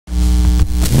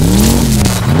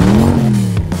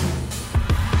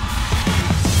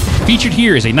Featured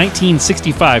here is a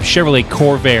 1965 Chevrolet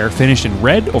Corvair finished in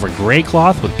red over gray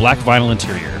cloth with black vinyl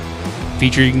interior.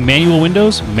 Featuring manual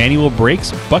windows, manual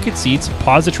brakes, bucket seats,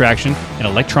 positive traction, and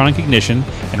electronic ignition,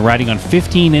 and riding on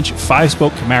 15-inch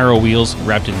 5-spoke Camaro wheels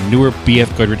wrapped in newer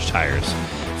BF Goodrich tires.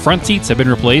 Front seats have been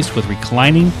replaced with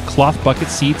reclining cloth bucket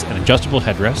seats and adjustable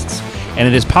headrests, and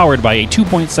it is powered by a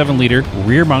 2.7-liter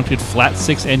rear-mounted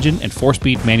flat-six engine and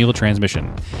 4-speed manual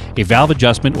transmission. A valve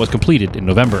adjustment was completed in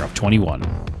November of 21.